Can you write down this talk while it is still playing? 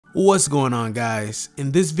What's going on, guys?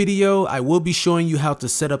 In this video, I will be showing you how to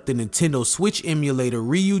set up the Nintendo Switch emulator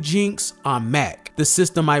Ryujinx on Mac. The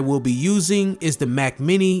system I will be using is the Mac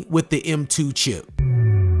Mini with the M2 chip.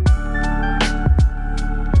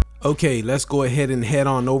 Okay, let's go ahead and head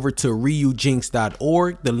on over to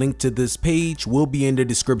ryujinx.org. The link to this page will be in the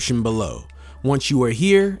description below. Once you are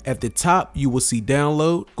here, at the top you will see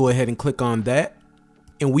download. Go ahead and click on that.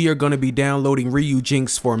 And we are going to be downloading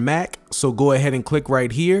Ryujinx for Mac, so go ahead and click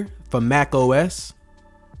right here for Mac OS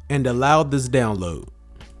and allow this download.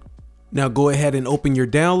 Now go ahead and open your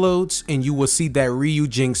downloads and you will see that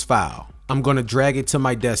Ryujinx file. I'm going to drag it to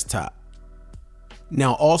my desktop.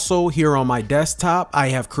 Now also here on my desktop, I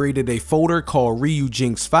have created a folder called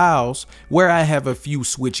Ryujinx Files where I have a few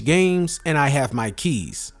Switch games and I have my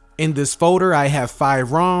keys. In this folder, I have 5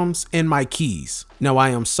 ROMs and my keys. Now I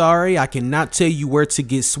am sorry, I cannot tell you where to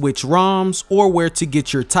get Switch ROMs or where to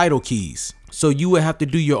get your title keys. So you will have to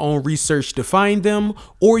do your own research to find them,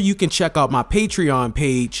 or you can check out my Patreon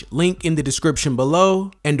page, link in the description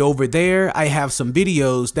below. And over there, I have some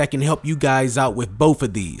videos that can help you guys out with both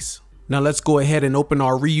of these. Now let's go ahead and open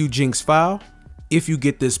our Ryujinx file. If you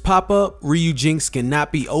get this pop-up, Ryujinx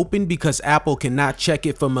cannot be opened because Apple cannot check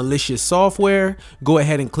it for malicious software. Go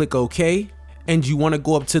ahead and click OK. And you want to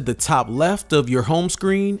go up to the top left of your home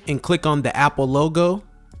screen and click on the Apple logo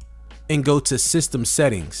and go to System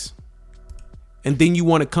Settings. And then you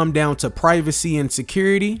want to come down to Privacy and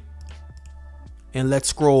Security. And let's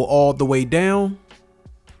scroll all the way down.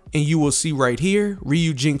 And you will see right here,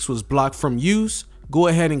 Ryujinx was blocked from use. Go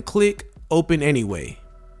ahead and click Open Anyway.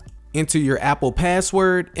 Enter your Apple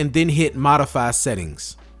password and then hit Modify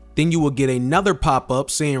Settings. Then you will get another pop-up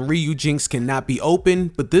saying Ryujinx cannot be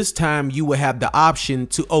opened, but this time you will have the option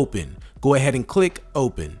to open. Go ahead and click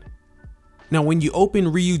Open. Now when you open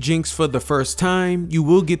Ryujinx for the first time, you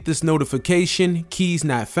will get this notification, Keys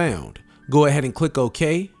Not Found. Go ahead and click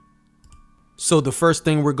OK. So the first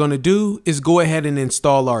thing we're going to do is go ahead and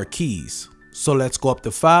install our keys. So let's go up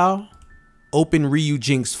to File, open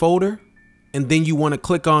Ryujinx folder. And then you want to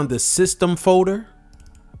click on the System folder,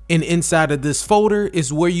 and inside of this folder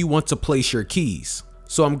is where you want to place your keys.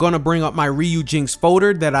 So I'm going to bring up my Ryujinx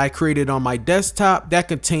folder that I created on my desktop that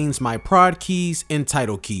contains my prod keys and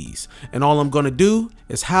title keys. And all I'm going to do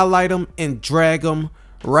is highlight them and drag them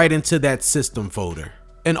right into that System folder.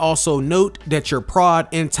 And also note that your prod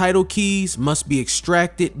and title keys must be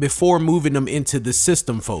extracted before moving them into the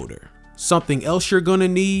System folder. Something else you're gonna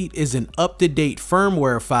need is an up-to-date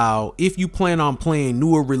firmware file if you plan on playing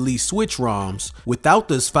newer release Switch ROMs. Without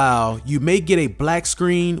this file, you may get a black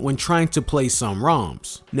screen when trying to play some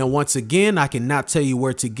ROMs. Now once again, I cannot tell you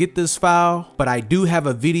where to get this file, but I do have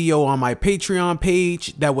a video on my Patreon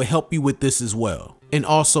page that will help you with this as well. And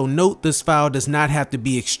also note, this file does not have to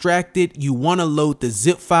be extracted. You wanna load the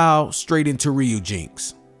zip file straight into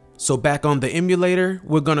Ryujinx. So back on the emulator,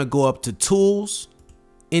 we're gonna go up to Tools,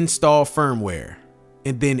 Install Firmware,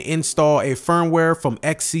 and then install a firmware from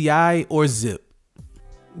XCI or zip.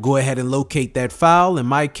 Go ahead and locate that file. In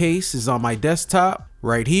my case, is on my desktop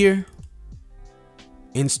right here.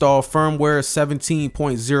 Install firmware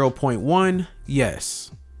 17.0.1.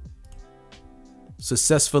 Yes.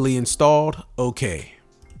 Successfully installed. Okay.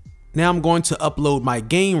 Now I'm going to upload my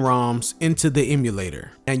game ROMs into the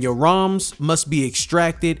emulator, and your ROMs must be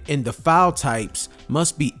extracted and the file types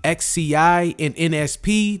must be XCI and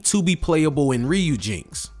NSP to be playable in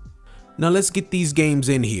Ryujinx. Now let's get these games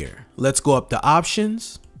in here. Let's go up to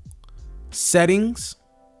Options, Settings.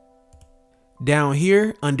 Down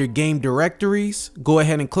here under Game Directories, go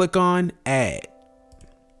ahead and click on Add.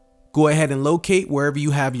 Go ahead and locate wherever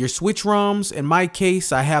you have your Switch ROMs. In my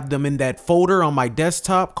case, I have them in that folder on my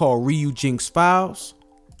desktop called Ryujinx Files.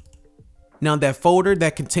 Now that folder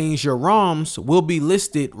that contains your ROMs will be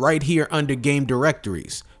listed right here under Game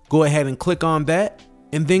Directories. Go ahead and click on that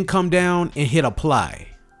and then come down and hit Apply.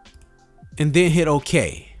 And then hit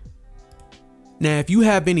OK. Now if you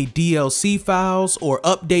have any DLC files or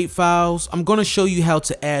update files, I'm going to show you how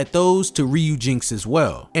to add those to Ryujinx as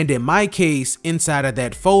well. And in my case, inside of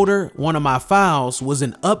that folder, one of my files was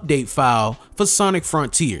an update file for Sonic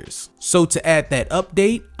Frontiers. So to add that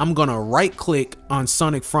update, I'm going to right click on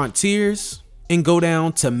Sonic Frontiers and go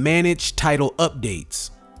down to Manage Title Updates.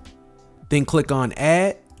 Then click on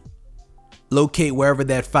Add. Locate wherever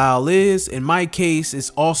that file is. In my case, it's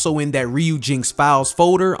also in that Ryujinx Files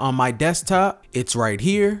folder on my desktop. It's right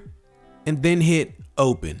here. And then hit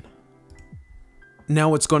Open.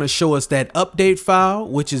 Now it's going to show us that update file,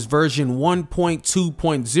 which is version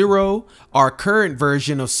 1.2.0. Our current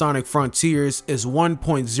version of Sonic Frontiers is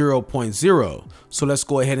 1.0.0. So let's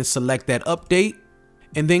go ahead and select that update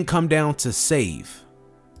and then come down to Save.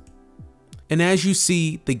 And as you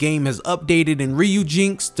see, the game has updated in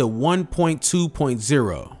Ryujinx to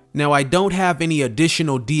 1.2.0. Now I don't have any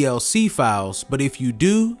additional DLC files, but if you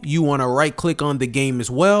do, you want to right click on the game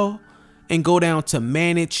as well and go down to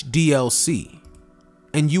Manage DLC.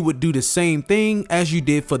 And you would do the same thing as you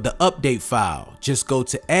did for the update file. Just go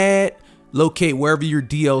to Add, locate wherever your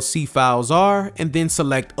DLC files are, and then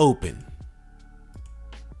select Open.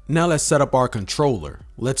 Now let's set up our controller.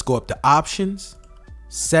 Let's go up to Options,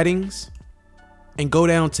 Settings, and go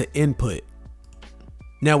down to Input.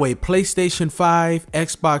 Now a PlayStation 5,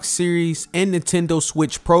 Xbox Series, and Nintendo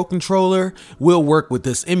Switch Pro controller will work with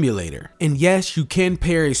this emulator. And yes, you can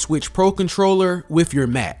pair a Switch Pro controller with your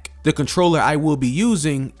Mac. The controller I will be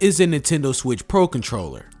using is a Nintendo Switch Pro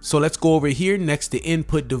controller. So let's go over here next to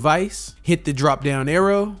Input Device, hit the drop down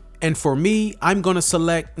arrow, and for me, I'm going to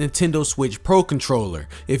select Nintendo Switch Pro controller.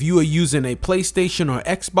 If you are using a PlayStation or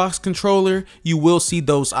Xbox controller, you will see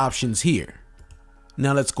those options here.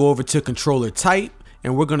 Now let's go over to controller type,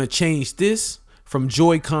 and we're going to change this from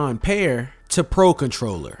Joy-Con pair to Pro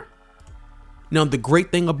controller. Now the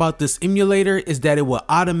great thing about this emulator is that it will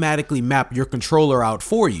automatically map your controller out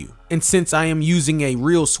for you. And since I am using a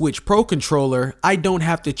real Switch Pro controller, I don't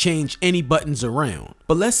have to change any buttons around.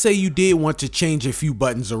 But let's say you did want to change a few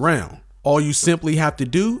buttons around. All you simply have to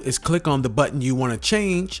do is click on the button you want to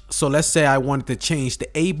change. So let's say I wanted to change the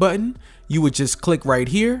A button. You would just click right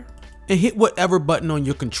here and hit whatever button on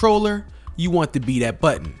your controller you want to be that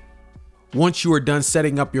button. Once you are done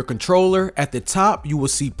setting up your controller, at the top you will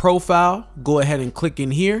see Profile. Go ahead and click in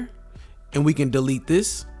here and we can delete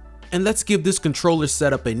this. And let's give this controller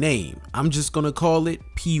setup a name. I'm just going to call it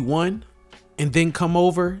P1 and then come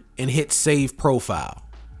over and hit Save Profile.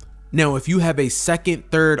 Now if you have a second,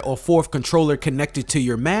 third, or fourth controller connected to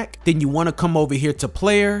your Mac, then you want to come over here to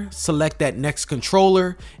Player, select that next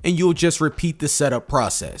controller, and you'll just repeat the setup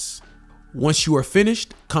process. Once you are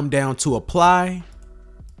finished, come down to Apply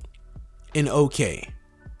and OK.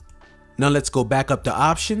 Now let's go back up to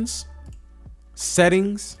Options,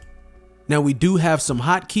 Settings. Now we do have some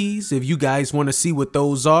hotkeys. If you guys want to see what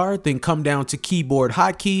those are, then come down to Keyboard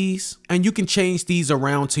Hotkeys and you can change these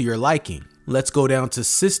around to your liking. Let's go down to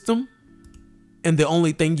System. And the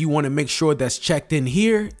only thing you want to make sure that's checked in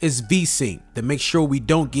here is VSync to make sure we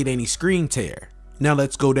don't get any screen tear. Now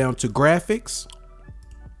let's go down to Graphics.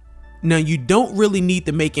 Now you don't really need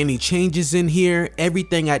to make any changes in here.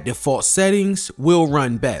 Everything at default settings will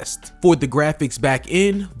run best. For the graphics back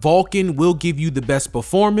end, Vulkan will give you the best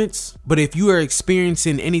performance, but if you are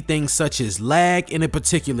experiencing anything such as lag in a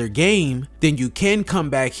particular game, then you can come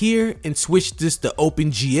back here and switch this to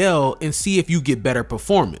OpenGL and see if you get better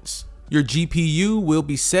performance. Your GPU will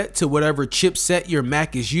be set to whatever chipset your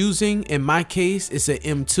Mac is using. In my case, it's an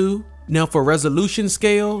M2. Now for resolution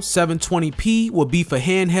scale, 720p will be for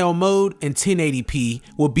handheld mode and 1080p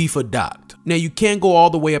will be for docked. Now you can go all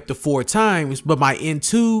the way up to 4 times, but my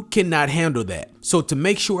N2 cannot handle that. So to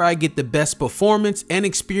make sure I get the best performance and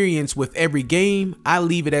experience with every game, I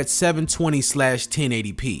leave it at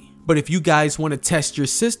 720/1080p. But if you guys want to test your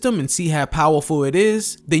system and see how powerful it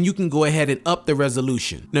is, then you can go ahead and up the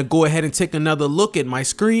resolution. Now go ahead and take another look at my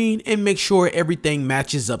screen and make sure everything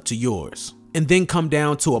matches up to yours. And then come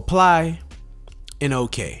down to Apply and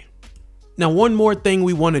OK. Now one more thing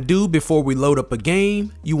we want to do before we load up a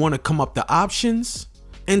game, you want to come up to Options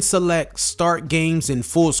and select Start Games in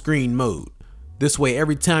Full Screen Mode. This way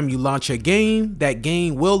every time you launch a game, that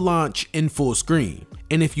game will launch in full screen.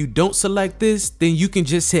 And if you don't select this, then you can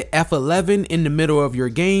just hit F11 in the middle of your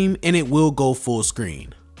game and it will go full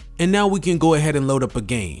screen. And now we can go ahead and load up a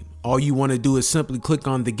game. All you want to do is simply click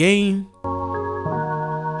on the game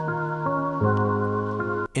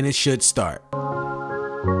and it should start.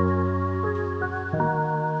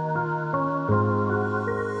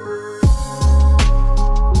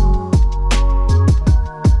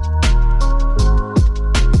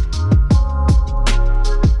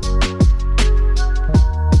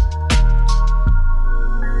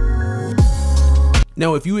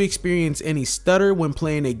 Now, if you experience any stutter when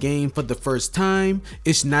playing a game for the first time,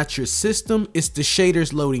 it's not your system, it's the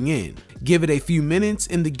shaders loading in. Give it a few minutes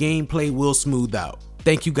and the gameplay will smooth out.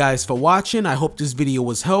 Thank you guys for watching. I hope this video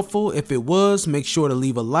was helpful. If it was, make sure to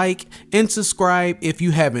leave a like and subscribe if you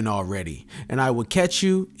haven't already. And I will catch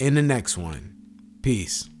you in the next one.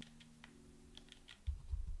 Peace.